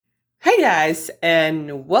Hi guys,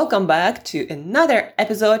 and welcome back to another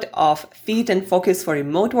episode of Fit and Focus for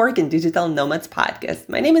Remote Work and Digital Nomads podcast.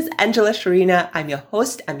 My name is Angela Sharina. I'm your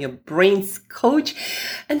host. I'm your brains coach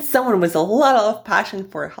and someone with a lot of passion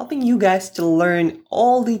for helping you guys to learn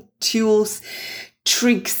all the tools,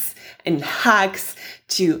 tricks, and hacks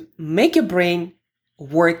to make your brain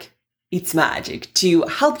work its magic, to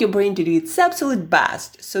help your brain to do its absolute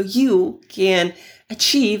best so you can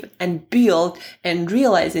achieve and build and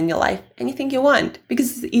realize in your life anything you want,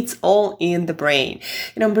 because it's all in the brain.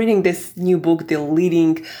 I'm reading this new book, The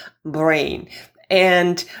Leading Brain.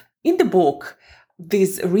 And in the book,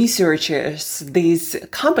 these researchers, this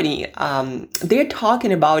company, they're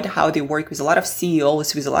talking about how they work with a lot of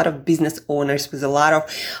CEOs, with a lot of business owners, with a lot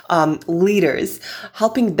of leaders,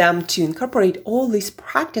 helping them to incorporate all these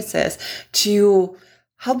practices to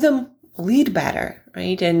help them lead better,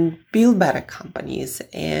 right? And build better companies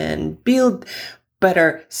and build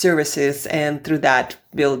better services, and through that,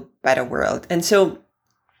 build better world. And so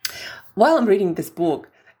while I'm reading this book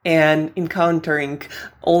and encountering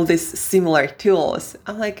all these similar tools,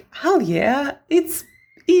 I'm like, hell yeah, it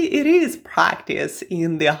is practice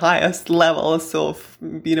in the highest levels of,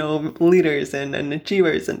 leaders and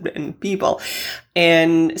achievers and people.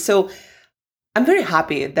 And so I'm very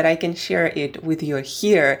happy that I can share it with you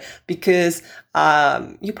here, because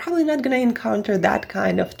you're probably not going to encounter that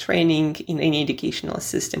kind of training in any educational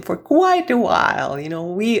system for quite a while.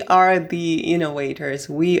 We are the innovators.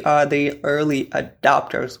 We are the early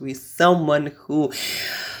adopters. We're someone who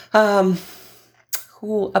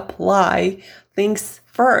apply things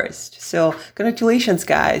first. So congratulations,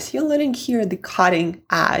 guys. You're learning here the cutting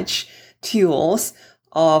edge tools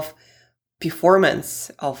of performance,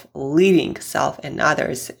 of leading self and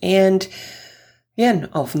others, and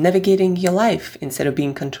of navigating your life instead of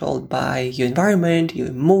being controlled by your environment, your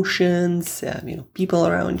emotions, people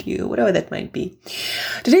around you, whatever that might be.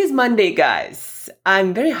 Today is Monday, guys.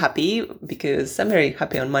 I'm very happy because I'm very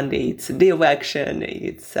happy on Monday. It's a day of action.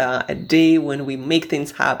 It's a day when we make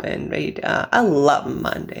things happen, right? I love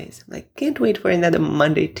Mondays. Can't wait for another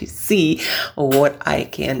Monday to see what I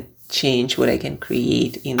can change, what I can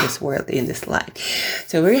create in this world, in this life.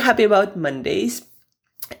 So very happy about Mondays.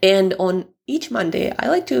 And on each Monday, I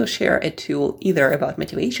like to share a tool either about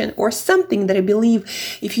motivation or something that I believe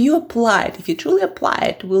if you truly apply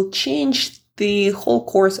it, will change the whole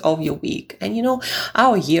course of your week. And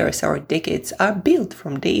our years, our decades are built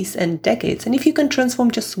from days and decades. And if you can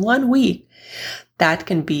transform just 1 week, that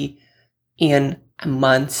can be in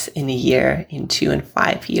months, in a year, in 2 and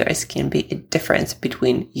 5 years, can be a difference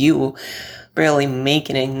between you barely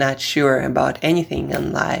making it, not sure about anything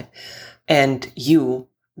in life, and you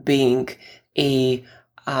being a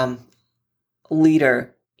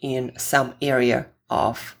leader in some area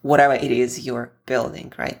of whatever it is you're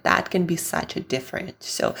building, right? That can be such a difference.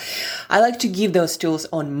 So I like to give those tools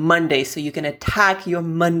on Monday so you can attack your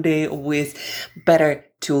Monday with better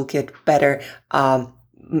toolkit, better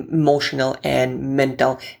emotional and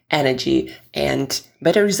mental energy, and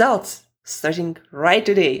better results starting right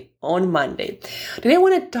today on Monday. Today I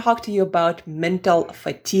want to talk to you about mental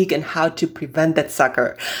fatigue and how to prevent that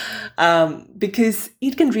sucker, because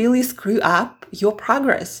it can really screw up your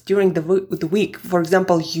progress during the week. For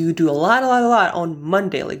example, you do a lot on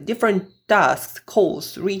Monday, like different tasks,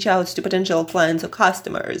 calls, reach outs to potential clients or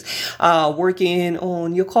customers, working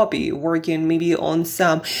on your copy, working maybe on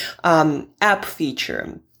some app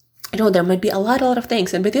feature. There might be a lot of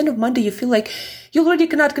things. And by the end of Monday, you feel like you already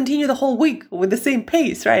cannot continue the whole week with the same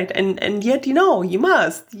pace, right? And yet, you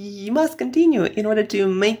must continue in order to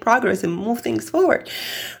make progress and move things forward,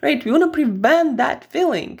 right? We want to prevent that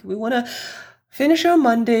feeling. We want to finish our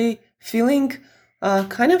Monday feeling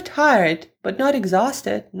kind of tired, but not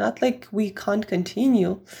exhausted, not like we can't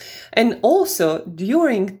continue. And also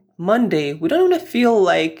during Monday, we don't want to feel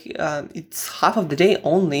like it's half of the day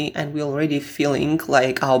only and we're already feeling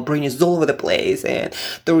like our brain is all over the place and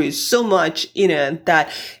there is so much in it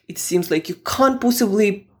that it seems like you can't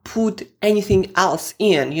possibly put anything else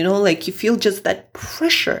in, you feel just that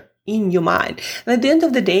pressure in your mind. And at the end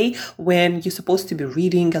of the day, when you're supposed to be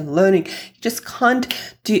reading and learning, you just can't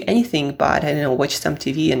do anything but, watch some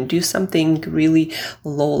TV and do something really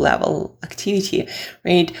low level activity,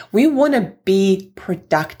 right? We want to be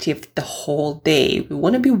productive the whole day. We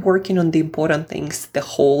want to be working on the important things the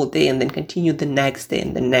whole day and then continue the next day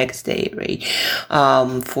and the next day, right?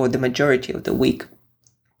 For the majority of the week.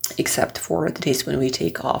 except for the days when we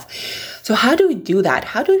take off. So how do we do that?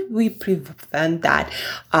 How do we prevent that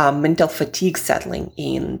mental fatigue settling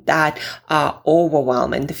in, that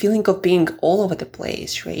overwhelm and the feeling of being all over the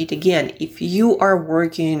place, right? Again, if you are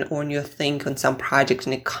working on your thing, on some project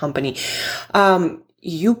in a company,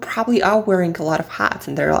 you probably are wearing a lot of hats,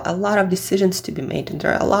 and there are a lot of decisions to be made, and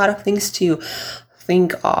there are a lot of things to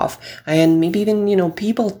think of, and maybe even,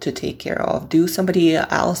 people to take care of, do somebody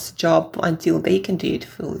else's job until they can do it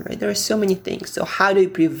fully, right? There are so many things. So how do you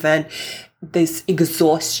prevent this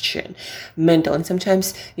exhaustion, mental and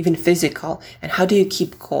sometimes even physical? And how do you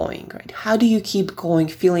keep going, right? How do you keep going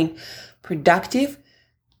feeling productive,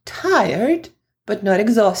 tired, but not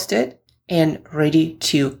exhausted, and ready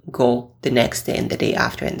to go the next day and the day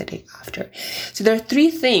after and the day after? So there are 3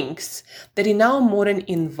 things that in our modern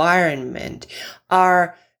environment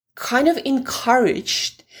are kind of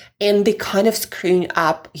encouraged, and they kind of screen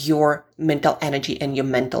up your mental energy and your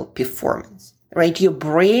mental performance, right? Your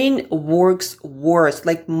brain works worse,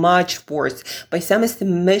 like much worse. By some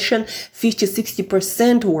estimation,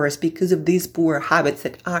 50-60% worse because of these poor habits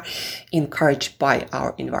that are encouraged by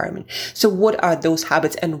our environment. So what are those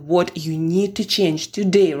habits, and what you need to change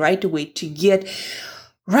today, right away, to get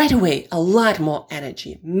right away a lot more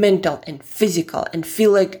energy, mental and physical, and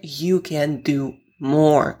feel like you can do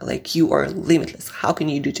more, like you are limitless? How can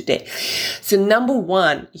you do today? So number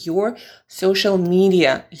 1, your social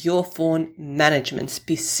media, your phone management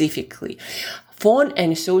specifically. Phone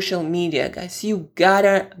and social media, guys, you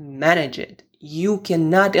gotta manage it. You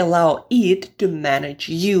cannot allow it to manage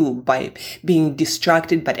you by being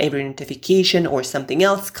distracted by every notification or something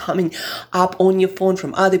else coming up on your phone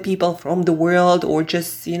from other people, from the world, or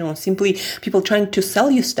just, simply people trying to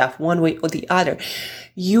sell you stuff one way or the other.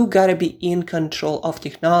 You gotta be in control of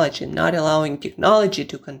technology, not allowing technology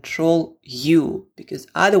to control you, because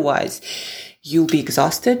otherwise you'll be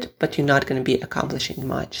exhausted, but you're not going to be accomplishing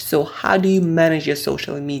much. So how do you manage your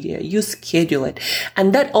social media? You schedule it.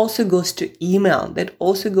 And that also goes to email. That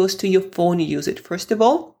also goes to your phone. You use it. First of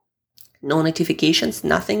all, no notifications,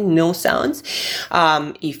 nothing, no sounds.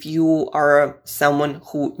 If you are someone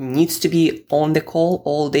who needs to be on the call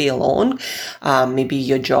all day long, maybe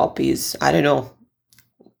your job is,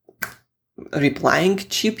 replying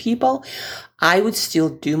to people, I would still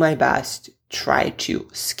do my best, try to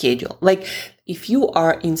schedule. Like if you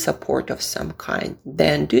are in support of some kind,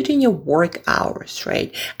 then do it in your work hours,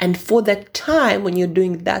 right? And for that time when you're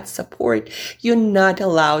doing that support, you're not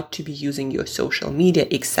allowed to be using your social media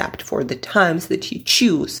except for the times that you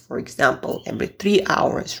choose. For example, every 3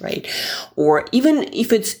 hours, right? Or even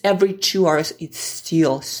if it's every 2 hours, it's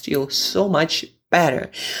still so much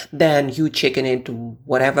better than you checking it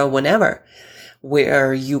whenever,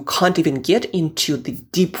 where you can't even get into the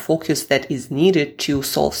deep focus that is needed to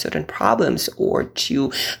solve certain problems or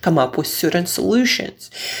to come up with certain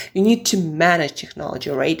solutions. You need to manage technology,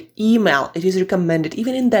 right? Email, it is recommended,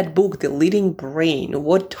 even in that book, The Leading Brain,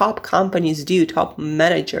 what top companies do, top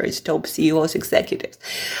managers, top CEOs, executives.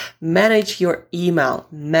 Manage your email,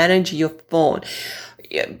 manage your phone.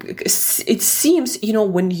 It seems,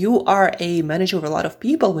 when you are a manager of a lot of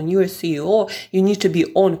people, when you're a CEO, you need to be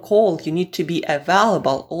on call, you need to be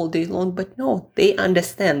available all day long. But no, they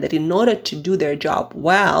understand that in order to do their job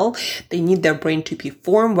well, they need their brain to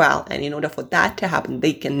perform well. And in order for that to happen,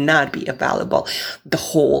 they cannot be available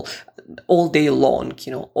all day long,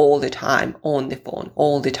 all the time on the phone,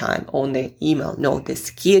 all the time on the email. No, they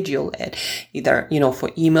schedule it either,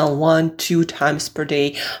 for email 1-2 times per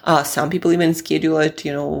day. Some people even schedule it,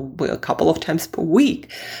 a couple of times per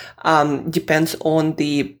week. Depends on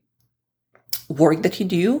the work that you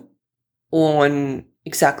do, on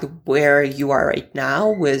exactly where you are right now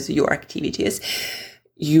with your activities.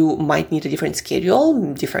 You might need a different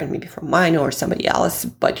schedule, different maybe from mine or somebody else,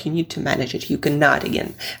 but you need to manage it. You cannot,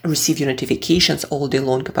 again, receive your notifications all day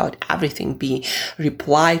long about everything, be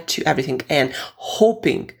replied to everything, and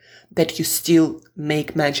hoping that you still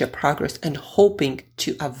make major progress and hoping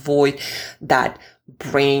to avoid that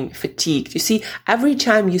brain fatigue. You see, every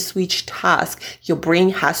time you switch task, your brain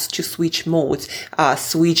has to switch modes,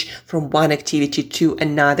 switch from one activity to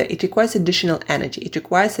another. It requires additional energy. It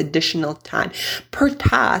requires additional time. Per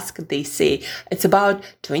task, they say, it's about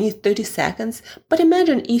 20-30 seconds. But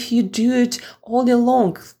imagine if you do it all day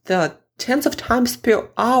long, the tens of times per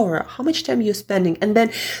hour, how much time you're spending. And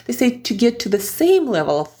then they say to get to the same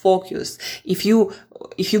level of focus, if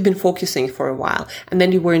you've been focusing for a while and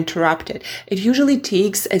then you were interrupted, it usually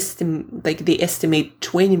takes they estimate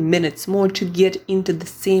 20 minutes more to get into the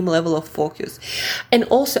same level of focus. And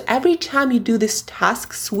also every time you do this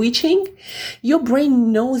task switching, your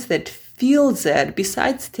brain knows that feels it,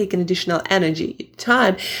 besides taking additional energy,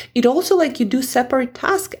 time, it also like you do separate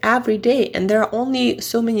tasks every day, and there are only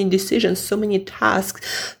so many decisions, so many tasks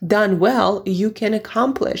done well you can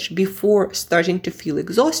accomplish before starting to feel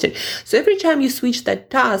exhausted. So every time you switch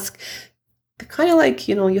that task, kind of like,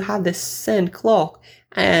 you have this sand clock,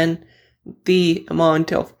 and the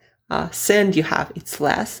amount of sand you have, it's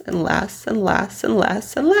less and less and less and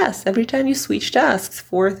less and less every time you switch tasks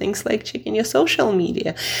for things like checking your social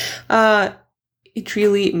media. It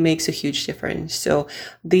really makes a huge difference. So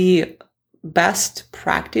the best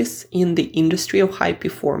practice in the industry of high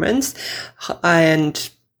performance, and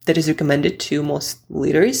that is recommended to most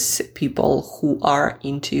leaders, people who are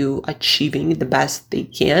into achieving the best they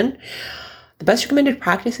can. The best recommended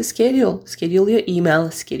practice is schedule. Schedule your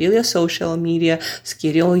email, schedule your social media,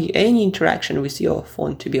 schedule any interaction with your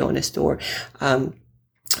phone, to be honest, or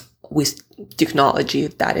with technology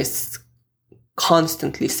that is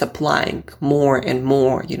constantly supplying more and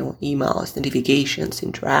more, emails, notifications,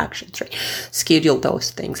 interactions, right? Schedule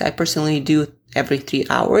those things. I personally do every 3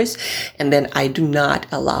 hours, and then I do not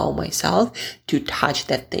allow myself to touch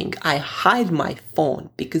that thing. I hide my phone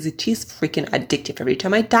because it is freaking addictive. Every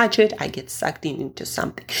time I touch it, I get sucked into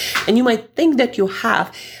something. And you might think that you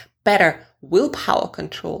have better willpower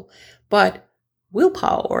control, but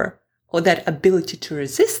willpower, or that ability to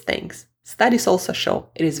resist things, studies also show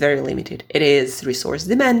it is very limited. It is resource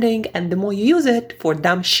demanding, and the more you use it for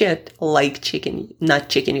dumb shit like not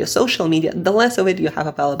checking your social media, the less of it you have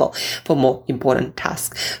available for more important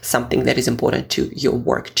tasks, something that is important to your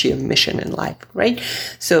work, to your mission in life, right?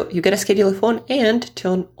 So you gotta schedule a phone and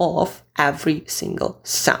turn off every single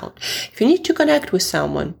sound. If you need to connect with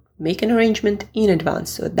someone, make an arrangement in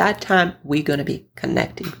advance. So at that time, we're going to be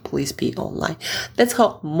connecting. Please be online. That's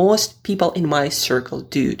how most people in my circle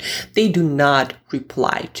do. They do not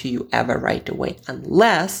reply to you ever right away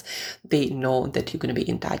unless they know that you're going to be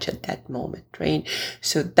in touch at that moment, right?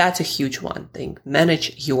 So that's a huge one thing.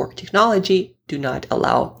 Manage your technology. Do not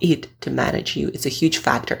allow it to manage you. It's a huge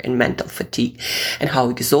factor in mental fatigue and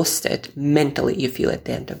how exhausted mentally you feel at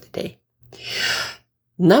the end of the day.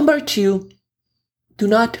 Number 2, do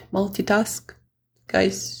not multitask.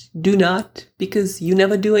 Guys, do not, because you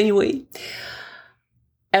never do anyway.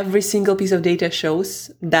 Every single piece of data shows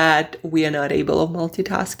that we are not able of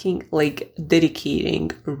multitasking, like dedicating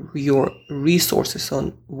your resources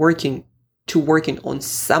on working on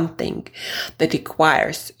something that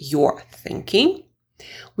requires your thinking.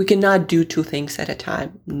 We cannot do 2 things at a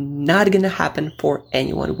time. Not going to happen for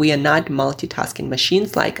anyone. We are not multitasking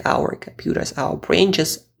machines like our computers. Our brain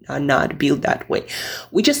just are not built that way.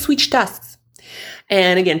 We just switch tasks.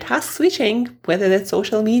 And again, task switching, whether that's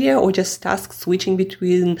social media or just task switching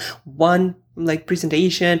between one like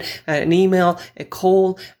presentation, an email, a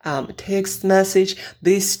call, a text message,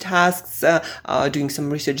 these tasks, doing some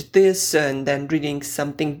research this, and then reading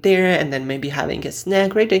something there, and then maybe having a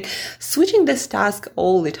snack, reading, switching this task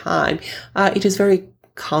all the time, it is very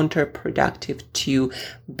counterproductive to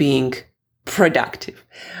being productive.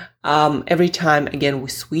 Every time, again, we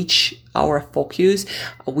switch our focus,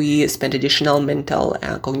 we spend additional mental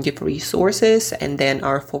and cognitive resources, and then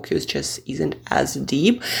our focus just isn't as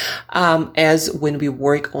deep as when we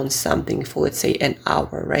work on something for, let's say, an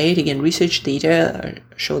hour, right? Again, research data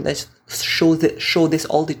show this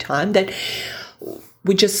all the time, that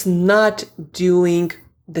we're just not doing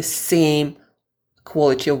the same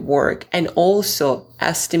quality of work. And also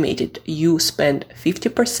estimated you spend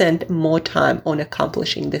 50% more time on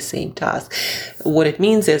accomplishing the same task. What it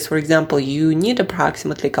means is, for example, you need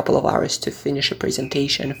approximately a couple of hours to finish a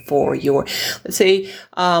presentation for your, let's say,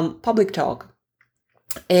 public talk.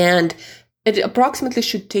 And it approximately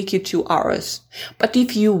should take you 2 hours. But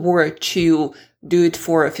if you were to do it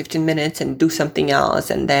for 15 minutes and do something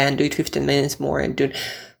else, and then do it 15 minutes more and do,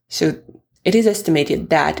 so it is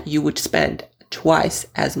estimated that you would spend twice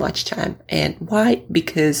as much time. And why?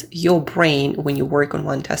 Because your brain, when you work on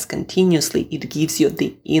one task continuously, it gives you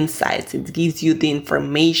the insights, it gives you the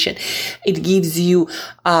information, it gives you,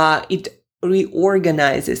 it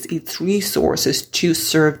reorganizes its resources to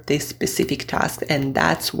serve this specific task. And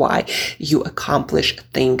that's why you accomplish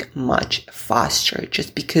things much faster.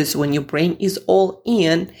 Just because when your brain is all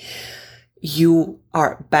in, you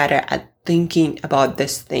are better at thinking about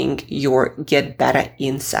this thing, you get better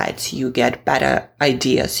insights, you get better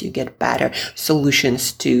ideas, you get better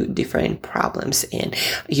solutions to different problems, and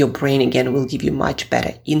your brain again will give you much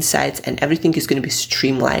better insights, and everything is going to be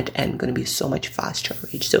streamlined and going to be so much faster,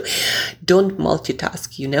 right? So don't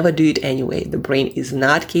multitask. You never do it anyway. The brain is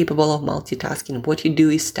not capable of multitasking. What you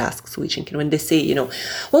do is task switching. And when they say,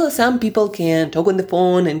 well, some people can talk on the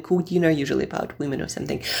phone and cook dinner, usually about women or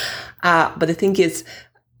something. But the thing is,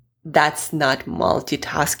 that's not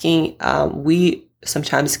multitasking. We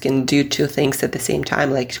sometimes can do two things at the same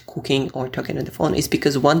time, like cooking or talking on the phone. Is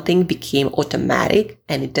because one thing became automatic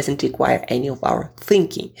and it doesn't require any of our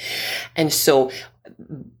thinking. And so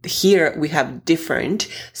here we have different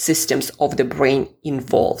systems of the brain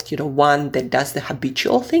involved. One that does the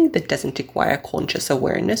habitual thing that doesn't require conscious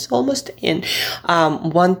awareness almost. And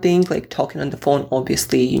one thing like talking on the phone,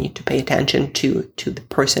 obviously you need to pay attention to the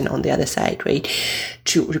person on the other side, right?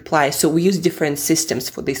 To reply. So we use different systems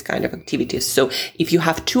for this kind of activities. So if you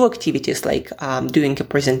have two activities like doing a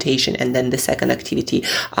presentation and then the second activity,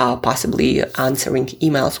 possibly answering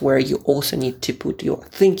emails where you also need to put your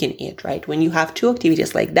thinking in, right? When you have two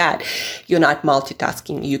activities like that, you're not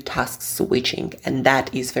multitasking, you task switching, and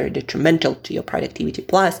that is very detrimental to your productivity.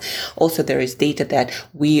 Plus, also there is data that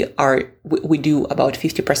we do about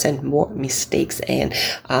 50% more mistakes and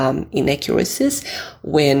inaccuracies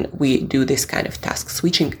when we do this kind of task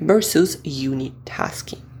switching versus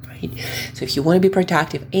unitasking. So if you want to be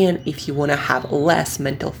productive and if you want to have less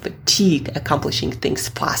mental fatigue, accomplishing things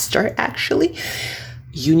faster, actually,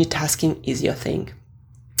 unitasking is your thing.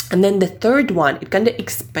 And then the third one, it kind of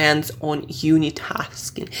expands on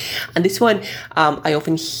unitasking. And this one, I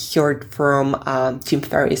often heard from Tim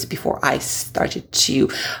Ferriss before I started to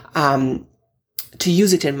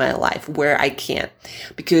use it in my life where I can.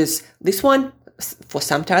 Because this one, for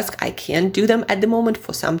some tasks, I can do them at the moment.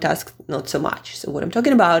 For some tasks, not so much. So what I'm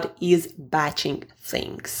talking about is batching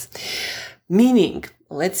things. Meaning,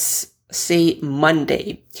 let's say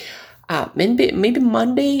Monday. Maybe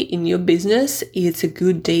Monday in your business, it's a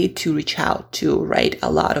good day to reach out, to write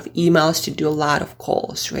a lot of emails, to do a lot of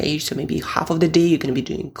calls, right? So maybe half of the day you're going to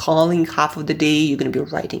be doing calling, half of the day you're going to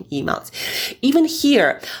be writing emails. Even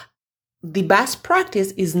here, the best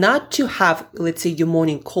practice is not to have, let's say, your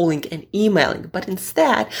morning calling and emailing, but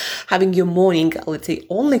instead having your morning, let's say,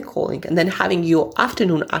 only calling, and then having your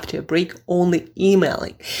afternoon after a break only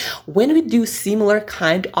emailing. When we do similar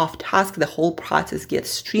kind of task, the whole process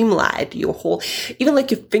gets streamlined. Even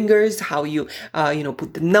like your fingers, how you,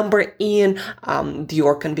 put the number in,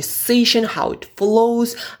 your conversation, how it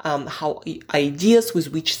flows, how ideas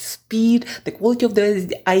with which speed, the quality of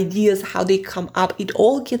the ideas, how they come up, it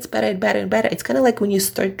all gets better and better and better. It's kind of like when you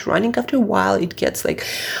start running, after a while, it gets like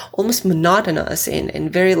almost monotonous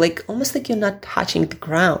and very like, almost like you're not touching the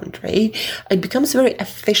ground, right? It becomes very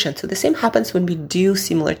efficient. So the same happens when we do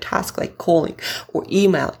similar tasks like calling or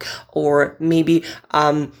email or maybe,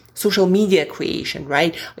 social media creation,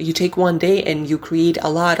 right? You take one day and you create a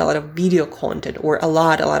lot of video content or a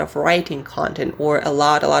lot of writing content or a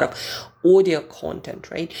lot of audio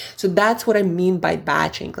content, right? So that's what I mean by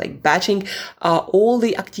batching, like batching all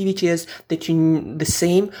the activities that the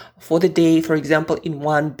same for the day, for example, in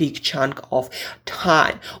one big chunk of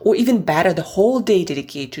time, or even better, the whole day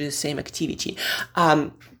dedicated to the same activity.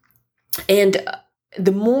 And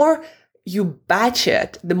the more you batch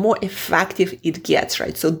it, the more effective it gets,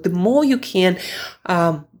 right? So the more you can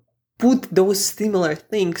put those similar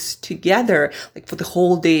things together, like for the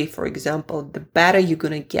whole day, for example, the better you're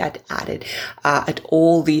going to get at it, at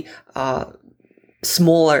all the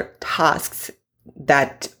smaller tasks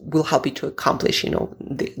that will help you to accomplish,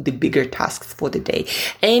 the bigger tasks for the day.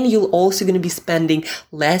 And you're also going to be spending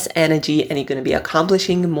less energy and you're going to be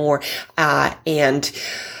accomplishing more, and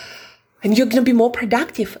you're going to be more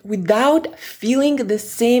productive without feeling the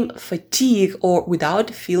same fatigue or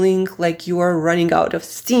without feeling like you are running out of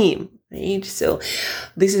steam, right? So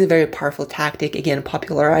this is a very powerful tactic, again,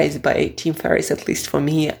 popularized by Tim Ferriss, at least for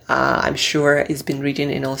me. I'm sure it's been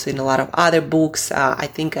written and also in a lot of other books. I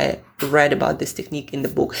think I read about this technique in the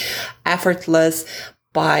book Effortless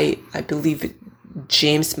by, I believe,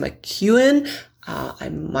 James McKeown. I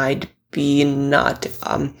might be not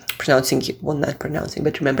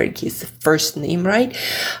but remembering his first name right.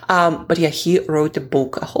 But yeah, he wrote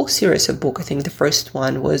a whole series of books. I think the first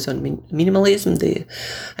one was on minimalism,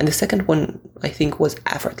 and the second one I think was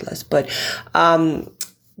Effortless. But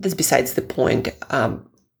that's besides the point.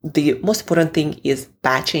 The most important thing is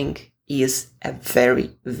batching is a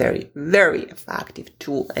very, very, very effective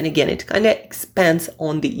tool. And again, it kind of expands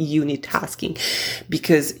on the unitasking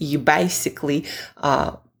because you basically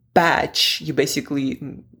batch, you basically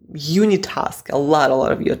unitask a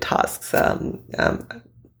lot of your tasks.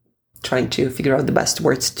 Trying to figure out the best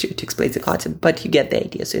words to explain the concept, but you get the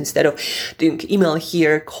idea. So instead of doing email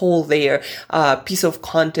here, call there, piece of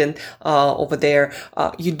content over there,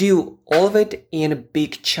 you do all of it in a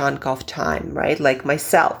big chunk of time, right? Like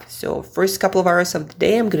myself. So first couple of hours of the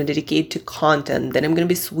day, I'm going to dedicate to content. Then I'm going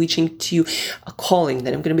to be switching to calling.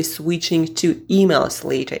 Then I'm going to be switching to emails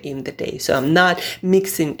later in the day. So I'm not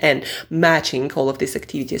mixing and matching all of these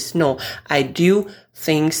activities. No, I do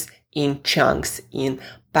things in chunks, in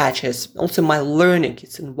batches. Also, my learning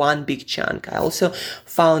is in one big chunk. I also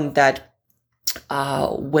found that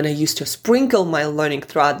when I used to sprinkle my learning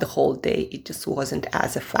throughout the whole day, it just wasn't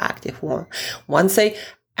as effective. Once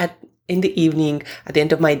in the evening, at the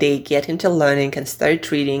end of my day, get into learning and start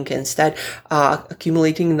reading and start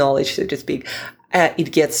accumulating knowledge, so to speak,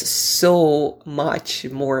 it gets so much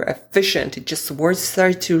more efficient. It just words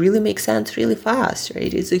start to really make sense really fast,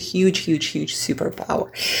 right? It's a huge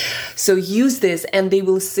superpower. So use this and they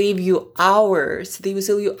will save you hours. They will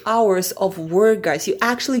save you hours of work, guys. You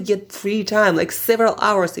actually get free time, like several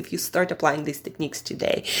hours if you start applying these techniques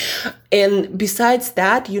today. And besides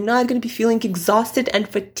that, you're not going to be feeling exhausted and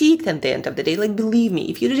fatigued at the end of the day. Like, believe me,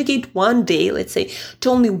 if you dedicate one day, let's say, to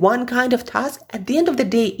only one kind of task, at the end of the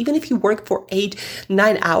day, even if you work for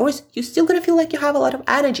 8-9 hours, you're still going to feel like you have a lot of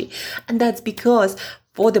energy. And that's because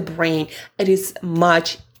for the brain, it is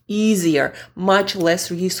much easier, much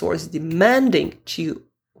less resource demanding to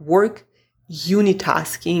work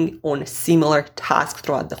unitasking on a similar task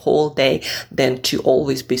throughout the whole day than to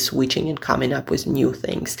always be switching and coming up with new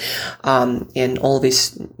things, and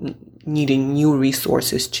always needing new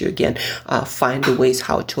resources to, again, find the ways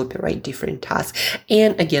how to operate different tasks.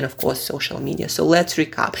 And again, of course, social media. So let's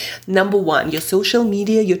recap. Number one, your social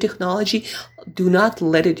media, your technology, do not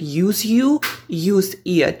let it use you. Use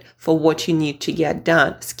it for what you need to get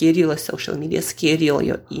done. Schedule a social media, schedule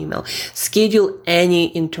your email, schedule any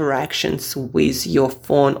interactions with your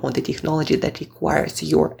phone or the technology that requires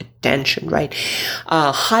your attention, right?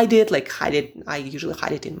 Hide it. I usually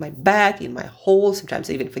hide it in my bag, in my hole.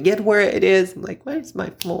 Sometimes I even forget where it is. I'm like, where's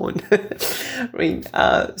my phone? Right?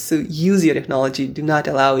 So use your technology. Do not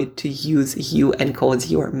allow it to use you and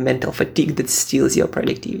cause your mental fatigue that steals your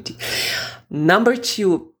productivity. Number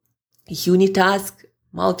two,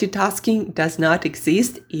 multitasking does not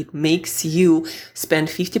exist. It makes you spend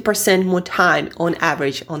 50% more time on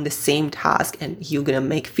average on the same task, and you're going to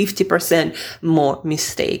make 50% more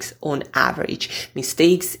mistakes on average.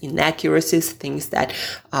 Mistakes, inaccuracies, things that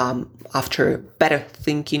after better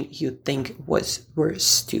thinking you think were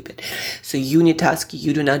stupid. So unitask,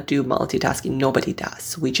 you do not do multitasking. Nobody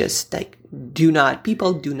does.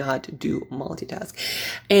 People do not do multitask.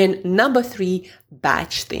 And number three,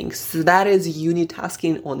 batch things. So that is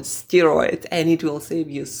unitasking on steroids, and it will save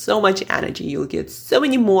you so much energy. You'll get so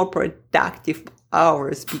many more productive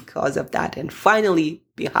hours because of that. And finally,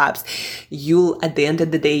 perhaps at the end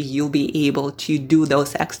of the day, you'll be able to do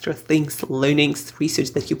those extra things, learnings,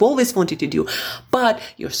 research that you've always wanted to do, but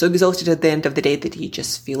you're so exhausted at the end of the day that you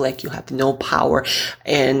just feel like you have no power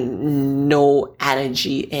and no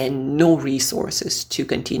energy and no resources to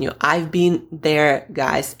continue. I've been there,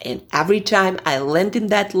 guys, and every time I land in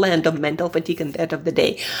that land of mental fatigue at the end of the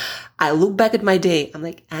day, I look back at my day. I'm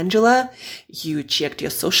like, Angela, you checked your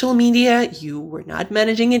social media. You were not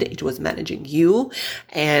managing it. It was managing you.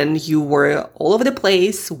 And you were all over the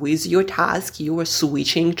place with your task. You were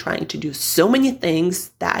switching, trying to do so many things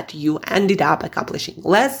that you ended up accomplishing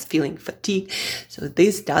less, feeling fatigued. So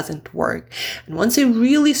this doesn't work. And once I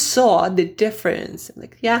really saw the difference, I'm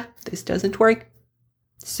like, yeah, this doesn't work.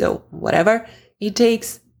 So whatever it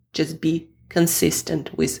takes, just be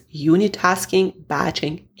consistent with unitasking,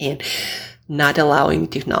 batching, and not allowing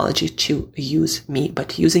technology to use me,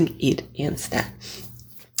 but using it instead.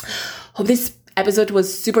 Hope this episode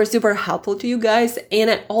was super helpful to you guys.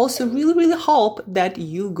 And I also really hope that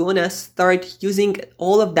you're gonna start using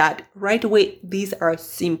all of that right away. These are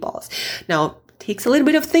simples. Now, takes a little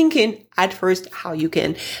bit of thinking at first how you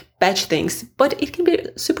can batch things, but it can be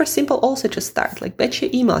super simple also to start. Like, batch your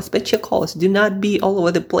emails, batch your calls. Do not be all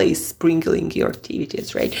over the place sprinkling your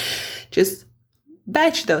activities, right? Just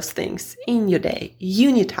batch those things in your day.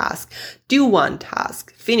 Unitask. Do one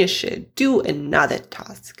task, finish it, do another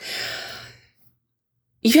task.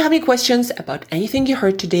 If you have any questions about anything you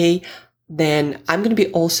heard today, then I'm going to be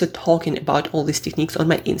also talking about all these techniques on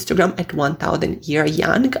my Instagram at 1000 Year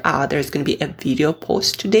Young. There's going to be a video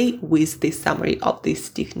post today with the summary of these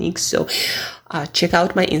techniques. So check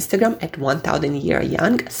out my Instagram at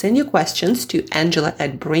 1000yearyoung. Send your questions to Angela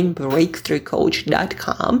at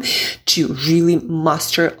brainbreakthroughcoach.com to really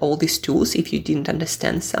master all these tools. If you didn't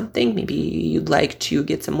understand something, maybe you'd like to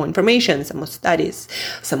get some more information, some more studies,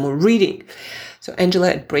 some more reading. So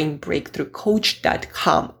Angela at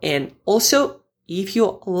brainbreakthroughcoach.com. And also, if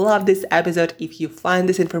you love this episode, if you find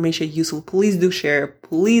this information useful, please do share.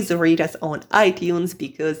 Please rate us on iTunes,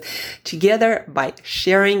 because together, by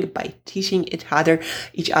sharing, by teaching each other,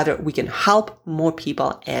 we can help more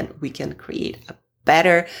people and we can create a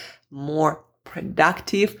better, more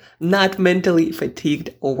productive, not mentally fatigued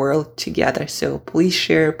world together. So please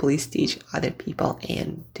share, please teach other people.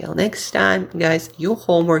 And till next time, guys, your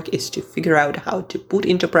homework is to figure out how to put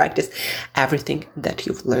into practice everything that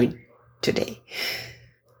you've learned today.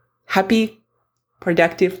 Happy,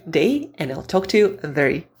 productive day, and I'll talk to you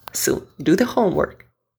very soon. Do the homework.